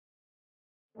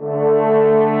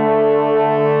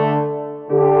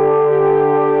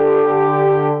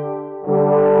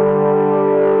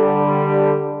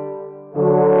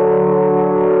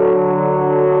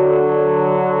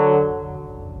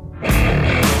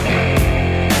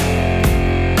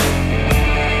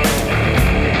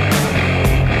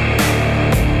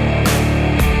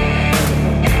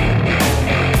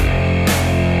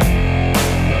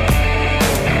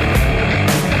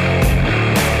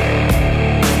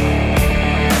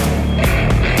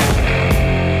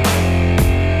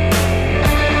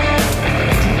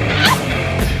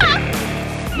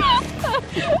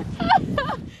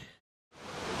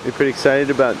Pretty excited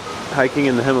about hiking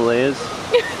in the Himalayas.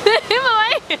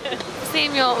 Himalayas!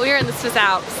 Samuel, we are in the Swiss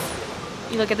Alps.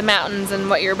 You look at the mountains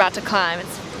and what you're about to climb,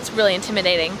 it's really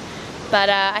intimidating. But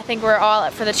I think we're all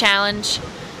up for the challenge.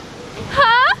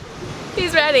 Huh?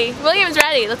 He's ready. William's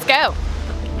ready. Let's go.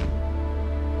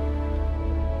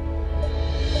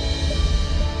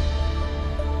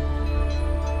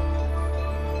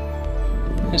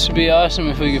 This would be awesome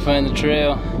if we could find the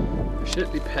trail.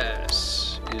 Shitley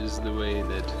Pass is the way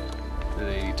that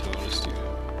they told us to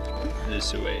go.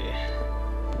 This way.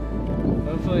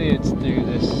 Hopefully it's through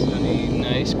this sunny,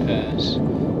 nice pass,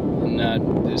 and not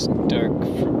this dark,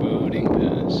 foreboding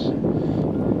pass.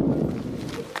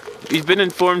 We've been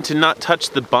informed to not touch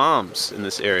the bombs in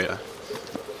this area.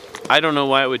 I don't know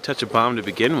why it would touch a bomb to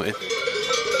begin with.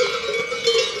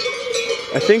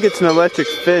 I think it's an electric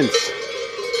fence,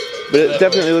 but it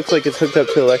definitely looks like it's hooked up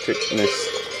to electricness.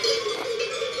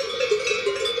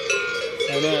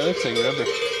 I know, it looks like rubber.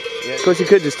 Yeah. Of course, you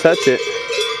could just touch it.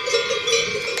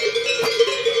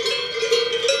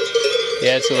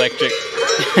 Yeah, it's electric.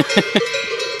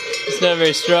 It's not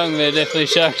very strong, but it definitely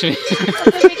shocked me.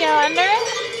 Did we go under it?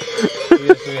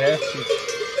 Yes, we have to.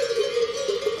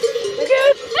 We're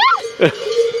good.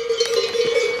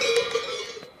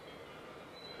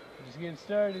 Just getting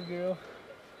started, girl.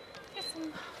 Get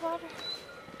some water.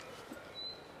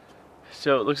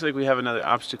 So it looks like we have another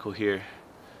obstacle here.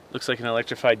 Looks like an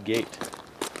electrified gate.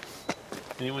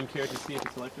 Anyone care to see if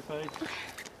it's electrified?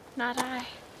 Not I.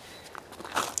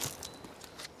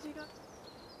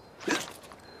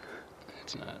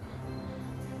 It's not.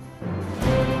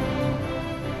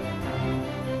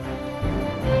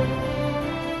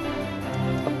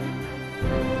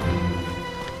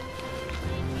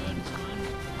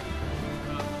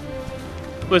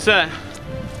 What's that?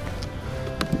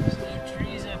 There's no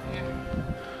trees up here,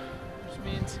 which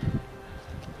means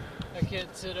I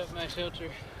can't set up my shelter.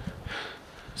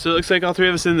 So it looks like all three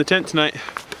of us in the tent tonight.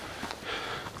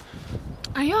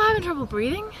 Are you all having trouble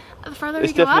breathing the farther we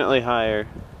It's go up? definitely higher.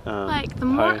 Like, the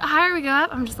more higher we go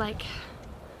up, I'm just like,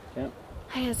 Yep.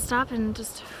 I gotta stop and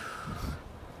just...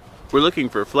 We're looking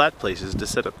for flat places to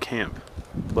set up camp,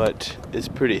 but it's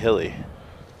pretty hilly.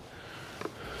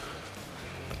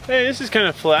 Hey, this is kind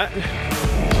of flat.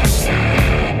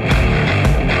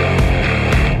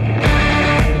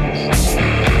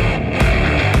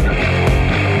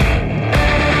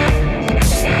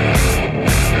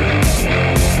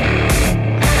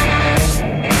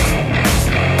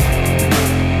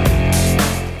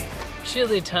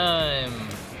 Chili time!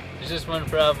 There's just one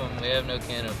problem, we have no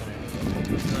can opener. I'm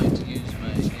going to use my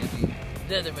handy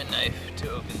Leatherman knife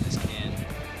to open this can.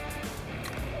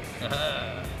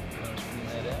 Haha! Want to spoon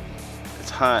that out? It's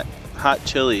hot. Hot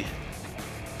chili.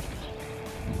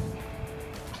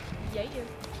 Yeah, you.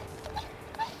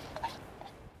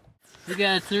 We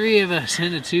got 3 of us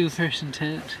in a 2-person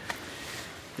tent.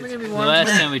 We're gonna be The warm last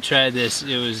tonight. time we tried this,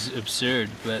 it was absurd,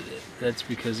 but that's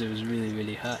because it was really,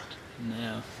 really hot.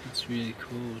 Now it's really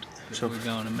cold, but So we're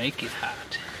going to make it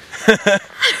hot.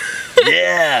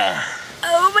 Yeah!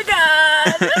 Oh my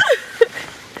god!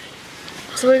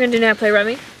 So what are we gonna do now? Play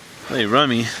rummy? Hey,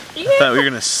 rummy. Yeah. I thought we were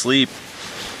gonna sleep.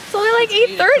 It's only like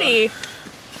 8:30.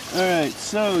 Alright,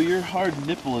 so your hard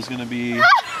nipple is gonna be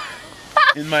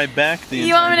in my back the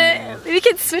You want me entire to? We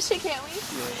can switch it, can't we?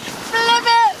 Flip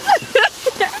it!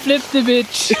 Flip the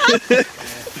bitch!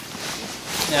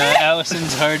 Now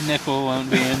Alison's hard nipple won't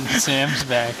be in Sam's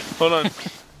back. Hold on.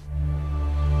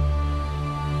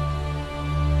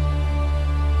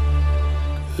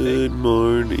 Good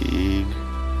morning.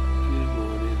 Good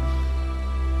morning.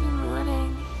 Good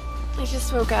morning. I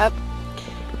just woke up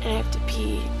and I have to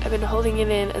pee. I've been holding it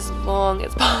in as long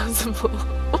as possible.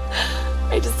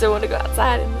 I just don't want to go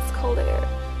outside in this cold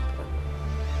air.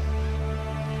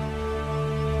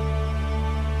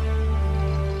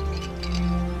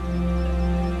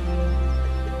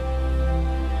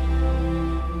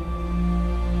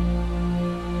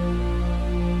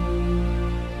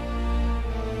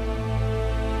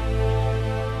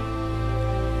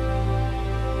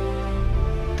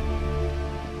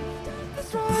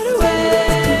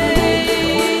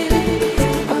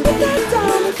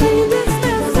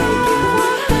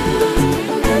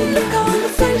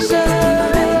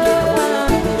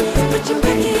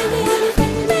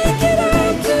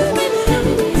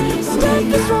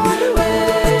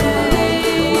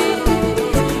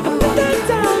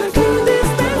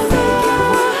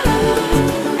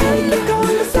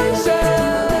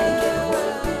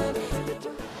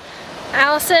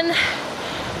 Alison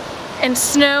and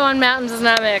snow on mountains does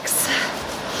not mix.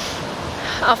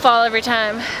 I'll fall every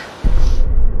time.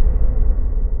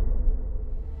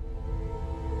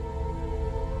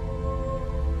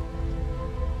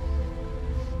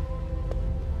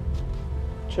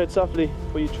 Tread softly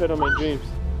before you tread on my dreams.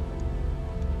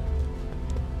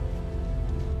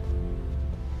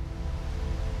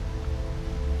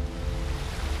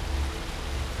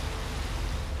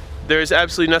 There is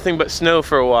absolutely nothing but snow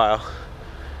for a while.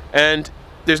 And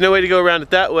there's no way to go around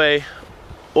it that way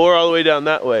or all the way down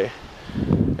that way.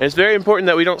 And it's very important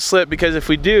that we don't slip, because if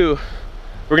we do,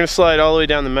 we're gonna slide all the way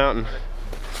down the mountain.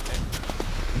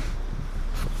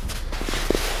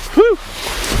 Whew.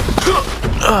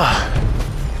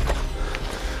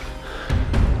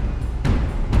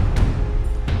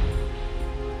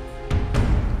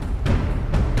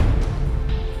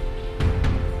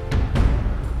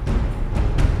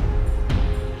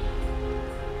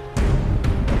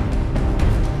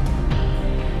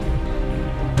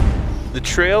 The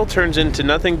trail turns into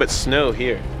nothing but snow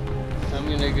here. I'm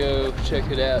gonna go check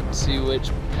it out and see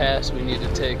which pass we need to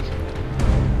take.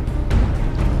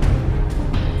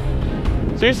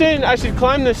 So you're saying I should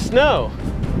climb this snow?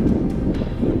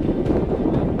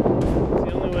 It's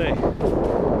the only way.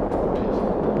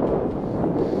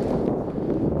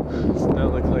 Does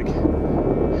not look like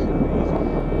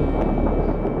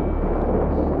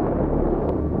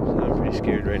I'm pretty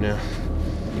scared right now.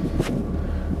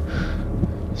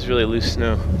 It's really loose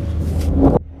snow.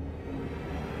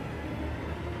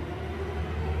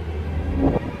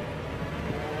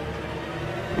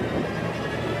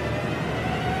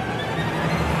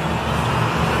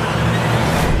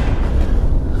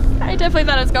 I definitely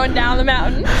thought I was going down the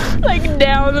mountain. Like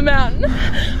down the mountain.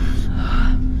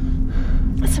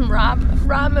 Some raw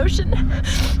motion.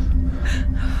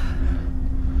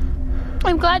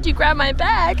 I'm glad you grabbed my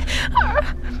bag.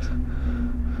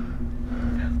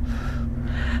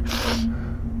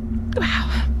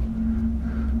 Wow.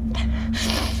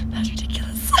 That's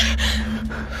ridiculous.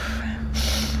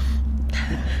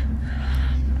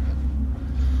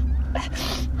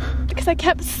 Because I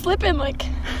kept slipping, like,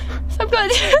 so I'm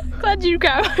glad you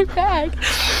grabbed my bag.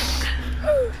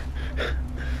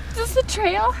 Is this the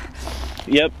trail?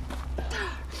 Yep.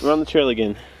 We're on the trail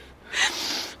again.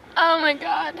 Oh my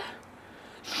god.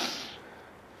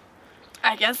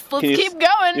 I guess let's keep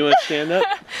going. You want to stand up?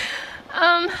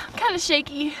 Kind of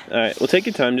shaky. Alright, well take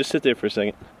your time, just sit there for a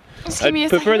second. Just give me I a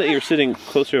prefer second. that you're sitting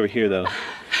closer over here though.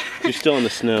 You're still in the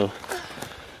snow.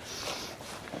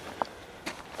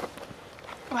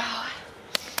 Wow.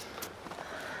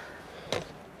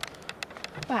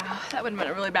 Wow, that would have been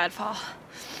a really bad fall.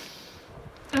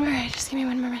 Alright, just give me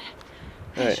one more minute.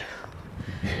 Alright.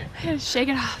 I gotta shake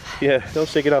it off. Yeah, don't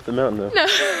shake it off the mountain though. No.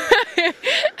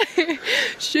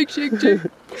 Shake, shake, shake.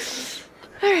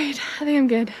 Alright, I think I'm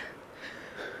good.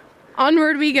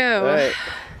 Onward we go. Alright.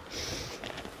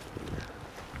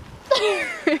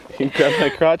 You can grab my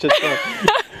crotch, it's fine.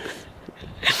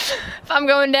 If I'm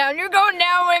going down, you're going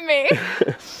down with me.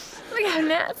 Look how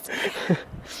nasty.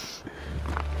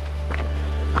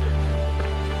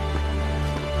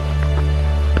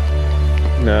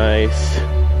 Nice.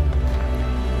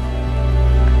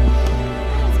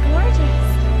 That's gorgeous.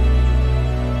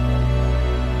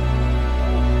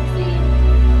 See?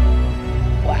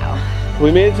 Wow. We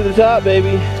made it to the top,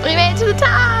 baby. We made it to the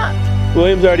top.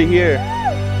 William's already here.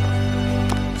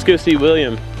 Let's go see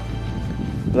William.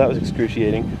 Well, that was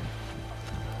excruciating.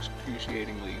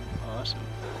 Excruciatingly awesome.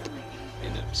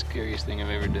 And the scariest thing I've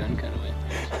ever done, kind of way.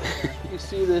 You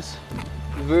see this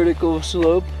vertical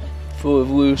slope full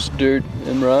of loose dirt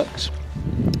and rocks?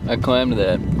 I climbed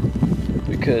that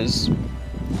because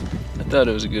I thought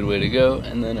it was a good way to go,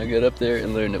 and then I got up there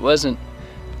and learned it wasn't.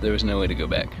 There was no way to go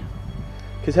back.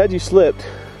 Because had you slipped,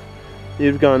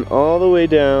 you'd have gone all the way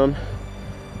down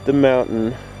the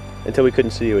mountain until we couldn't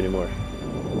see you anymore.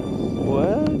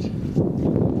 What?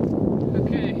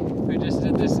 Okay, we just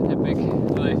did this epic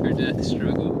life or death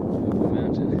struggle up a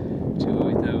mountain to what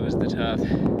we thought was the top,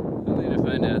 only to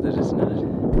find out that it's not.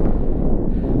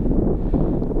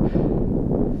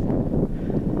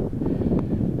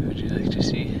 Would you like to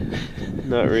see?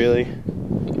 Not really.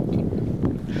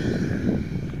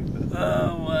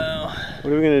 Oh wow.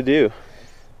 What are we gonna do?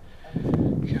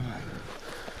 Come on.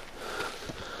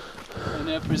 I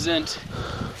now present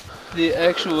the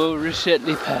actual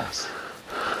Resetli Pass.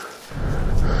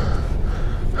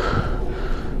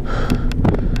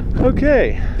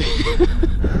 Okay.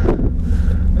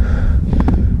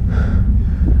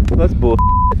 Well, that's bull.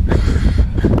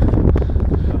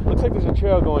 Looks like there's a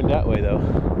trail going that way though.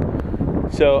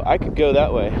 So I could go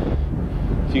that way.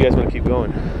 If you guys want to keep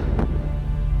going.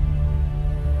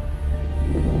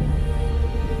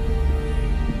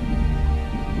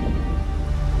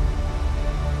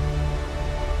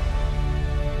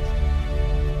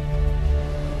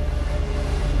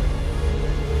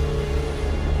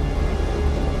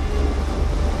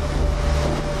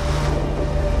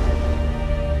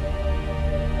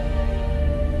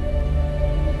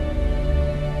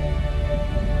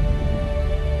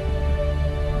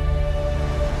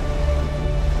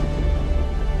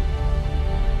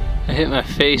 I hit my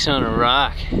face on a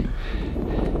rock.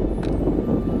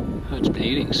 Oh, it's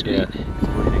bleeding, sweet. Yeah, it's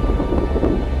bleeding.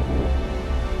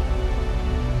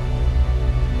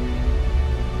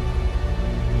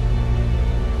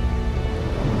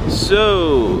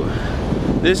 So,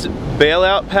 this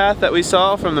bailout path that we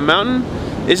saw from the mountain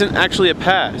isn't actually a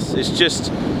pass. It's just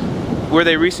where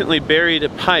they recently buried a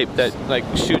pipe that like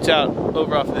shoots out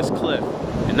over off of this cliff.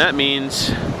 And that means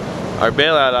our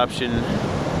bailout option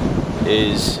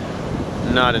is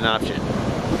not an option.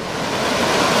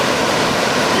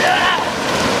 Yeah!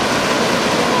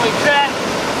 Holy crap!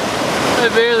 I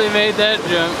barely made that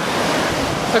jump.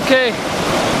 Okay,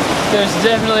 there's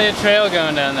definitely a trail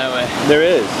going down that way. There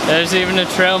is. There's even a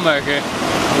trail marker.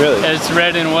 Really? It's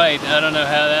red and white. I don't know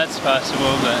how that's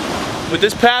possible, but... With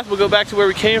this path, we'll go back to where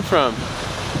we came from.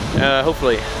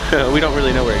 Hopefully. We don't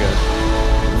really know where it goes.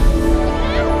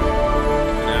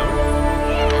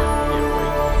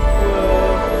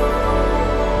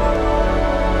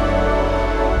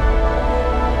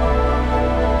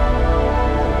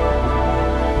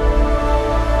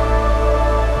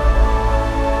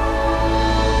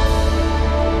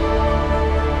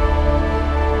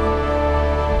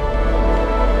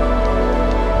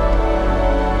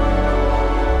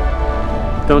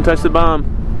 Don't touch the bomb.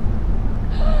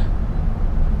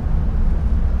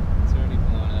 It's already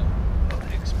blown up.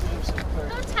 The explosive part.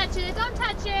 Don't touch it, don't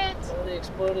touch it. Oh, the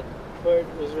exploded part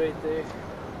was right there.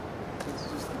 It's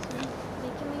just the same.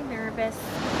 Making me nervous.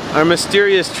 Our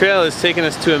mysterious trail has taken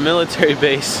us to a military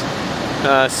base,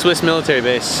 Swiss military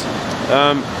base.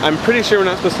 I'm pretty sure we're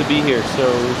not supposed to be here, so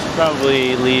we should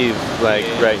probably leave like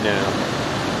right now.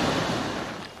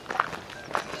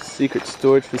 Secret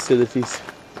storage facilities.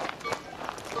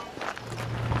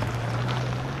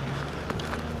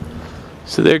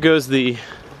 So there goes the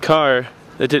car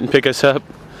that didn't pick us up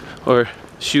or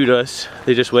shoot us.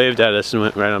 They just waved at us and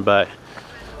went right on by.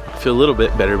 I feel a little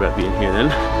bit better about being here then.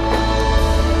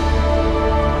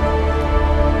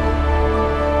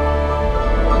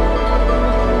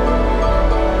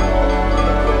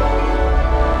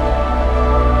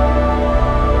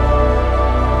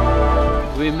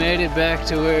 We made it back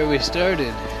to where we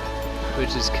started,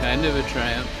 which is kind of a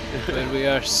triumph, but we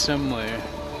are somewhere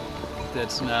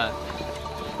that's not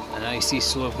an icy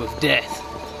slope of death.